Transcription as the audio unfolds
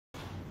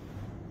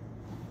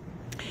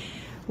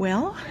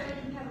Well,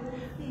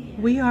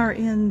 we are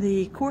in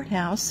the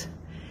courthouse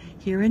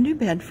here in New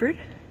Bedford,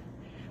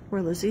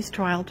 where Lizzie's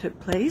trial took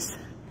place,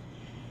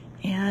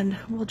 and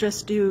we'll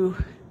just do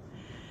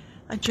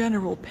a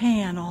general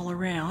pan all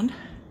around.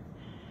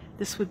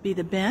 This would be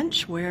the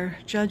bench where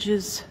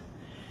Judges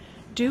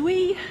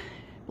Dewey,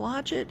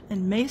 Blodgett,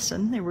 and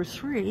Mason, there were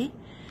three.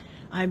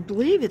 I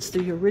believe it's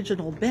the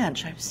original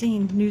bench. I've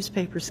seen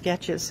newspaper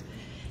sketches,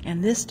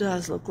 and this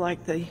does look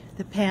like the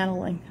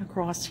paneling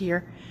across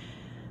here.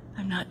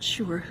 I'm not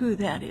sure who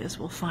that is.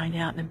 We'll find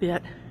out in a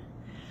bit.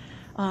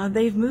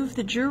 They've moved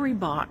the jury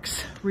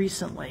box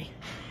recently.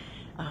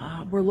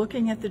 We're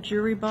looking at the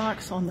jury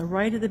box on the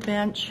right of the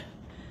bench.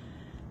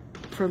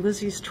 For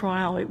Lizzie's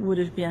trial, it would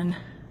have been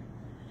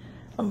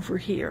over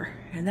here,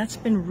 and that's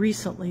been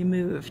recently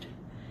moved.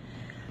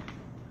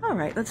 All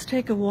right, let's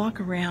take a walk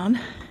around.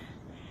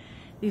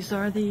 These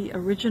are the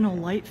original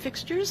light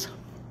fixtures,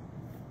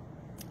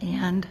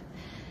 and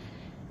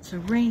it's a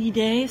rainy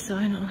day, so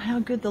I don't know how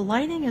good the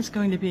lighting is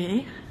going to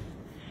be.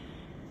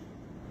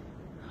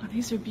 Oh,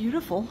 these are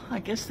beautiful. I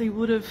guess they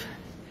would have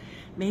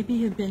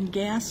maybe have been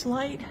gas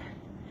light.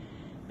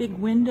 Big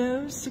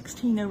windows,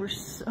 16 over,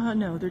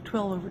 no, they're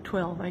 12 over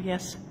 12, I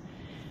guess.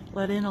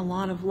 Let in a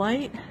lot of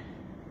light.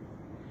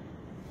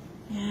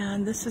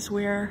 And this is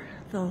where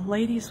the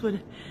ladies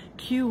would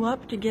queue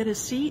up to get a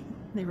seat.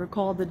 They were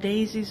called the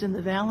Daisies and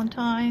the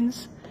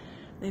Valentines.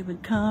 They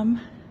would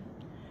come.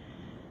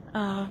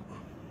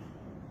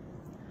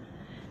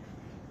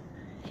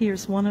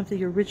 Here's one of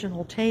the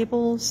original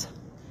tables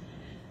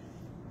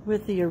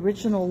with the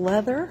original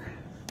leather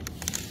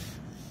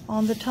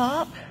on the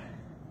top.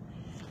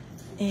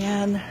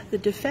 And the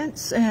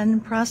defense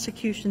and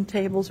prosecution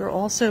tables are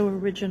also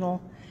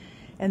original,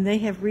 and they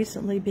have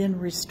recently been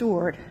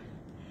restored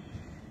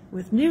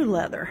with new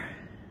leather.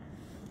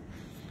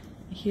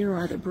 Here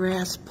are the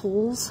brass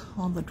pulls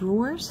on the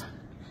drawers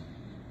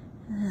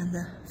and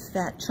the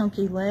fat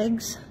chunky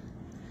legs.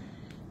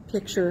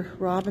 Picture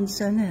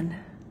Robinson and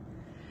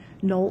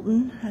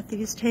Knowlton at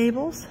these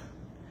tables.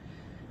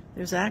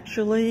 There's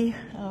actually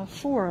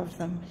 4 of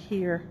them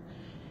here.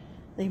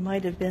 They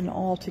might have been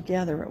all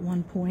together at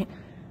one point.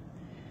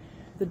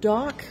 The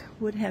dock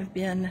would have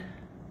been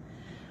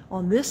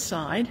on this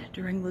side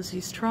during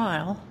Lizzie's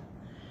trial,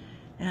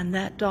 and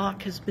that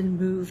dock has been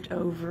moved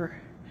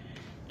over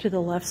to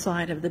the left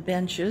side of the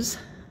benches.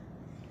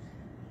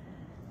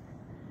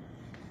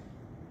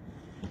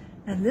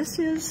 And this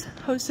is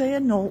Hosea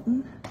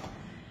Knowlton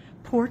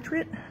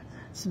portrait.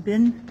 It's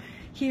been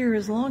here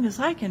as long as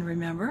I can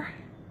remember.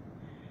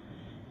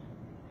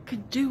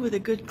 Could do with a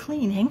good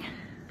cleaning.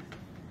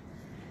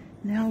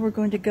 Now we're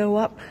going to go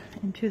up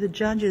into the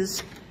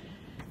judge's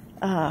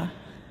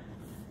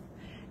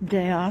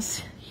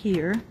dais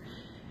here.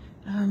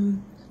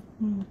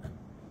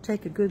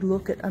 Take a good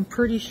look at, I'm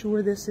pretty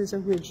sure this is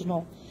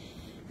original.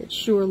 It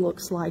sure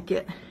looks like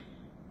it.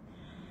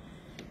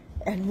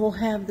 And we'll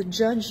have the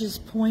judge's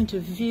point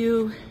of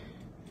view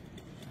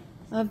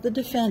of the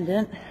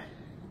defendant.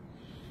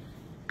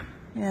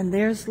 And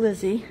there's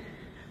Lizzie.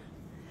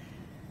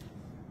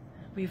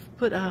 We've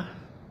put a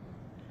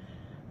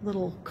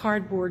little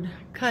cardboard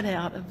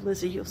cutout of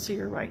Lizzie. You'll see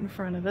her right in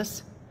front of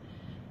us.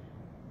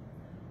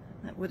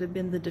 That would have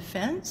been the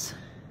defense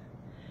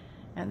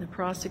and the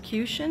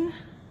prosecution.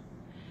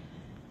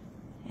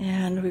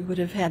 And we would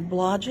have had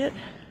Blodgett,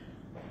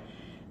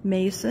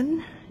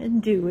 Mason,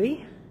 and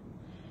Dewey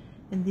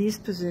in these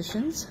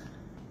positions.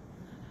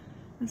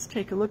 Let's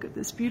take a look at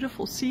this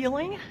beautiful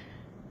ceiling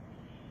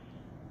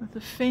with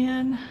a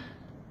fan-shaped,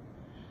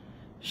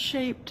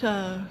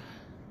 I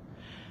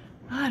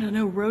don't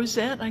know,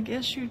 rosette, I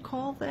guess you'd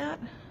call that.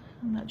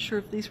 I'm not sure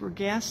if these were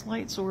gas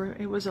lights or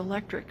it was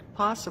electric,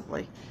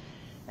 possibly,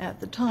 at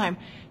the time.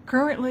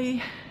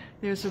 Currently,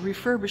 there's a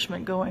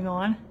refurbishment going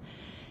on.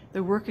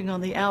 They're working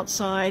on the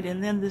outside,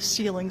 and then the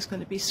ceiling's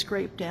going to be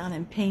scraped down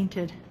and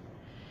painted.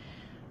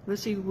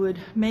 Lizzie would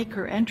make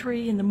her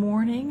entry in the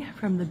morning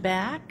from the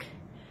back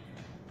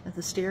at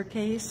the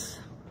staircase.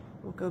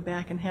 We'll go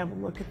back and have a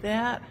look at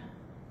that.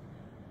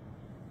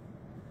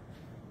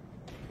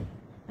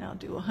 Now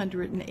do a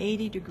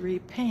 180-degree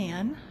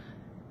pan.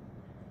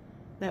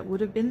 That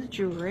would have been the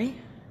jury,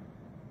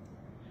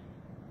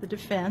 the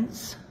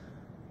defense,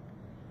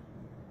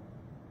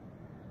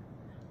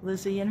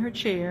 Lizzie in her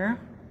chair,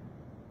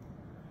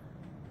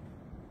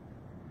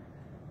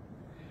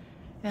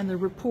 and the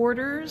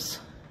reporters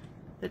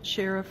that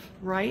Sheriff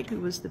Wright, who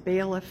was the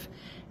bailiff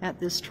at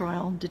this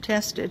trial,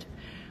 detested,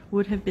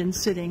 would have been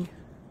sitting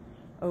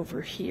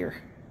over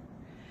here.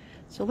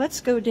 So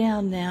let's go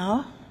down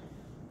now,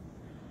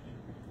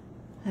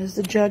 as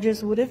the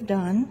judges would have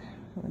done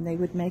when they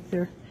would make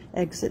their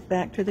exit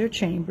back to their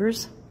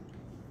chambers.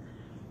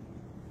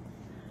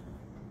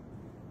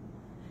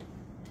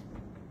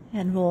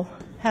 And we'll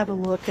have a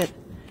look at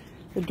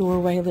the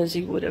doorway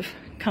Lizzie would have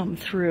come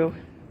through.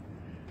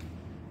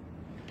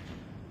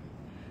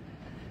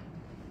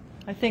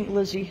 I think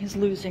Lizzie is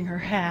losing her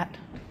hat.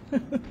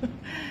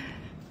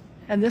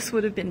 And this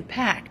would have been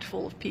packed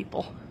full of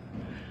people.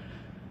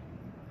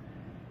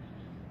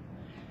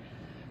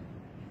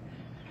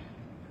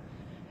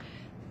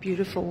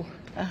 Beautiful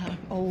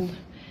old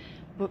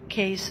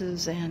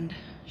bookcases and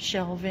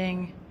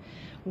shelving,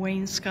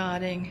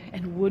 wainscoting,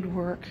 and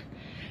woodwork,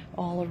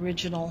 all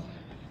original.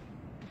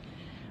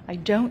 I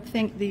don't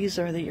think these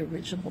are the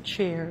original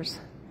chairs.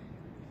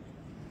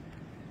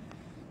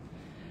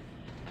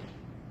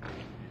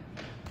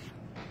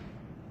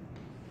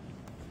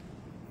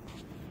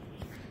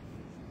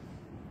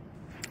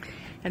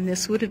 And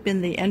this would have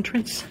been the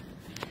entrance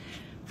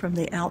from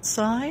the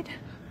outside.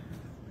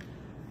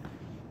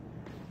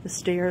 The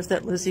stairs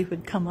that Lizzie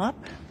would come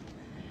up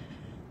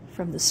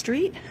from the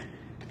street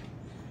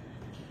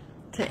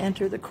to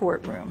enter the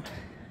courtroom.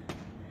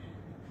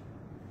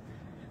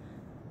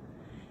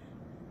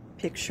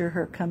 Picture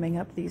her coming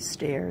up these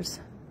stairs.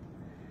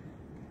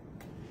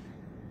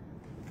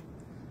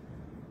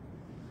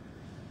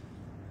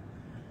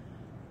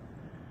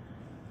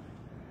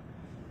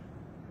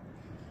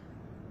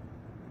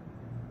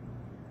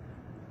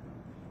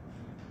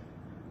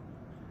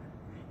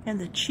 And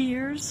the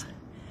cheers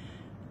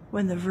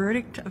when the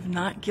verdict of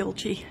not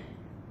guilty.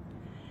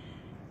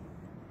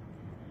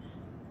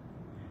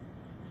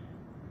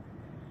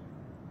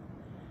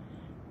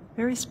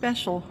 Very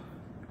special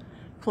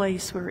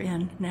place we're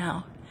in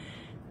now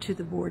to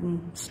the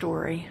Borden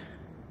story.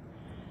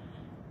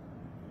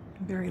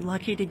 I'm very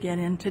lucky to get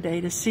in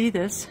today to see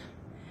this.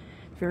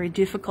 Very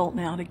difficult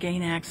now to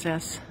gain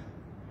access.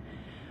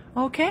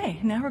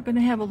 Okay, now we're going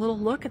to have a little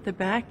look at the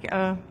back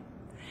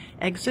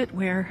exit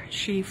where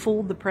she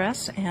fooled the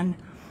press and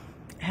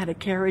had a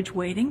carriage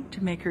waiting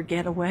to make her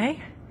get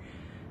away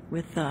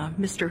with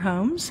Mr.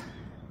 Holmes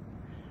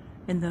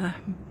in the,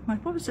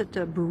 what was it,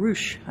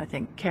 barouche, I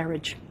think,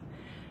 carriage.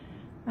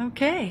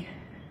 Okay.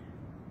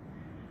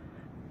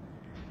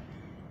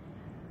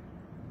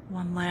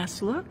 One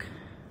last look.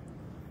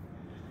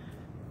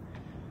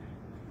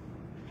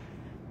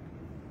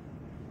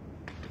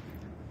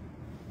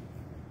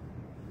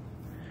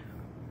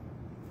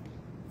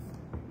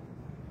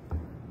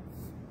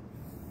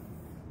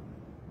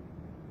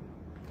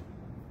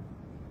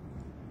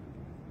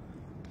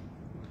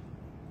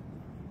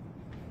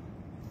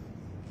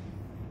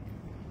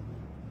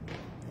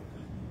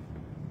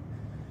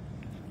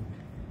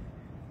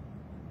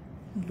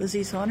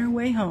 Lizzie's on her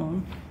way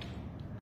home.